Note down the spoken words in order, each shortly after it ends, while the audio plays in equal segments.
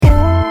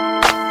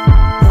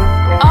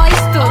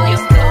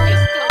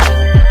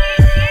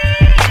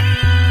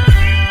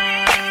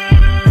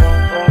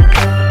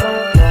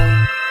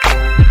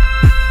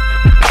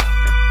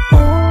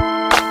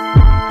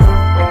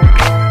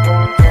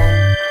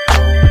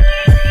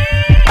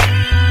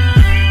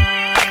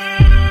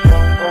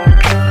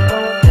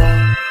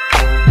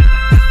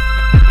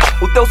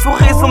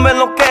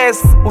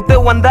esquece. O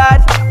teu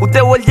andar, o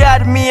teu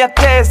olhar me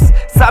aquece.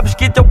 Sabes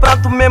que teu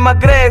pranto me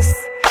emagrece.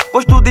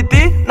 Gosto de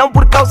ti, não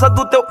por causa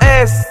do teu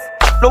S.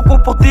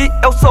 Louco por ti,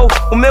 eu sou,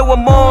 o meu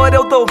amor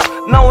eu dou.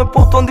 Não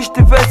importa onde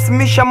estiver, se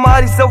me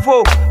chamares eu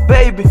vou.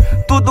 Baby,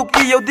 tudo o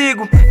que eu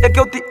digo é que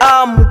eu te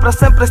amo. Pra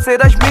sempre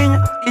serás minha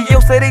e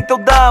eu serei teu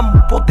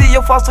damo. Por ti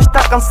eu faço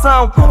esta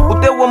canção. O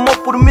teu amor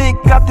por mim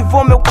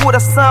cativou meu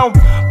coração.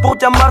 Por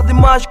te amar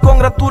demais,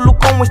 congratulo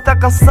com esta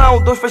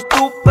canção. Deus fez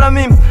tu pra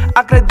mim,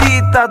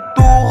 acredita,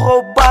 tu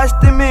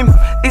roubaste em mim.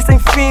 E sem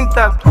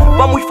finta,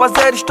 vamos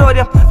fazer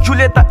história,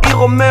 Julieta e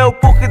Romeu.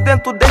 Porque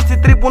dentro deste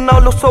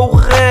tribunal eu sou o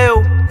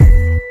réu.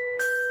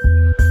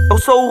 Eu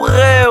sou o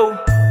réu.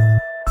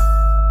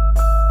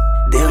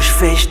 Deus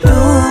fez tu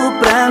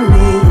pra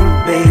mim,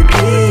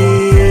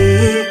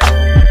 baby.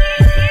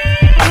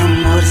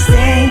 Amor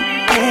sem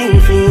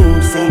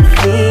fim, sem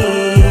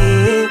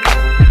fim.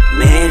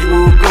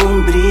 Mesmo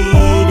com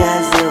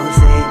brigas eu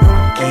sei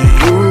que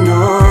o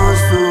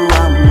nosso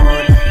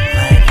amor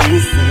vai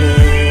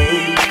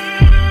vencer.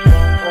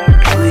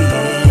 Oh,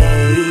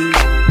 yeah.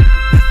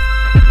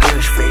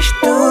 Deus fez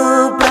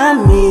tu pra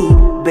mim,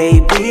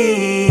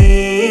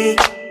 baby.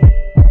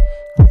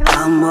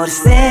 Amor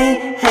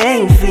sem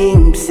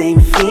fim, sem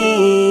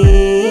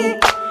fim.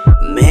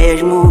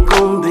 Mesmo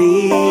com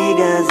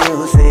brigas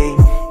eu sei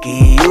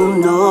que o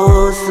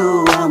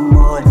nosso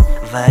amor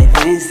vai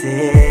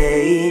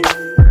vencer.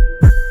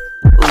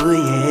 Oh,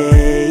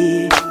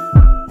 yeah.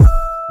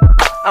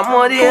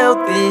 Amor, eu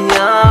te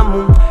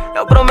amo.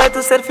 Eu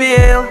prometo ser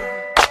fiel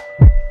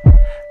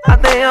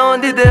até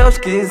onde Deus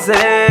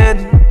quiser,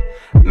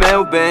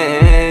 meu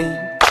bem.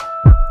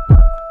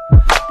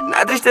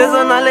 Na tristeza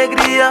ou na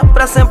alegria,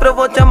 pra sempre eu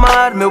vou te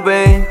amar, meu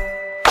bem.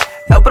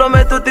 Eu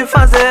prometo te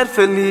fazer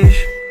feliz.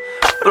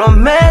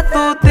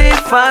 Prometo te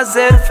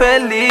fazer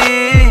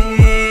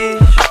feliz.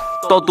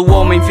 Todo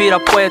homem vira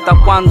poeta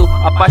quando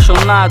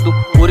apaixonado.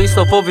 Por isso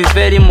eu vou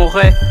viver e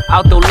morrer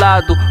ao teu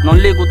lado. Não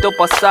ligo o teu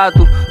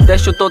passado,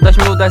 deixo todas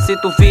miúdas e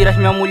tu viras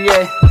minha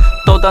mulher.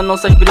 Todas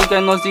nossas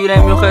brigas nós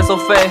iremos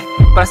resolver.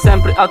 Pra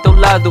sempre ao teu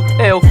lado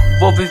eu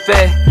vou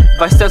viver.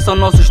 Vai ser só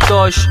nossos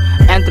dois,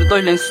 entre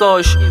dois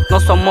lençóis.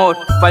 Nosso amor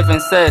vai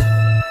vencer.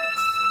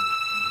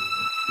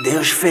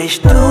 Deus fez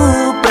tu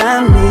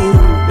pra mim,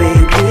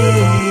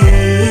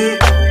 baby.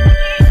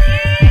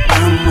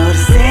 Amor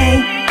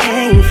sem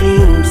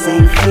fim,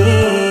 sem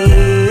fim.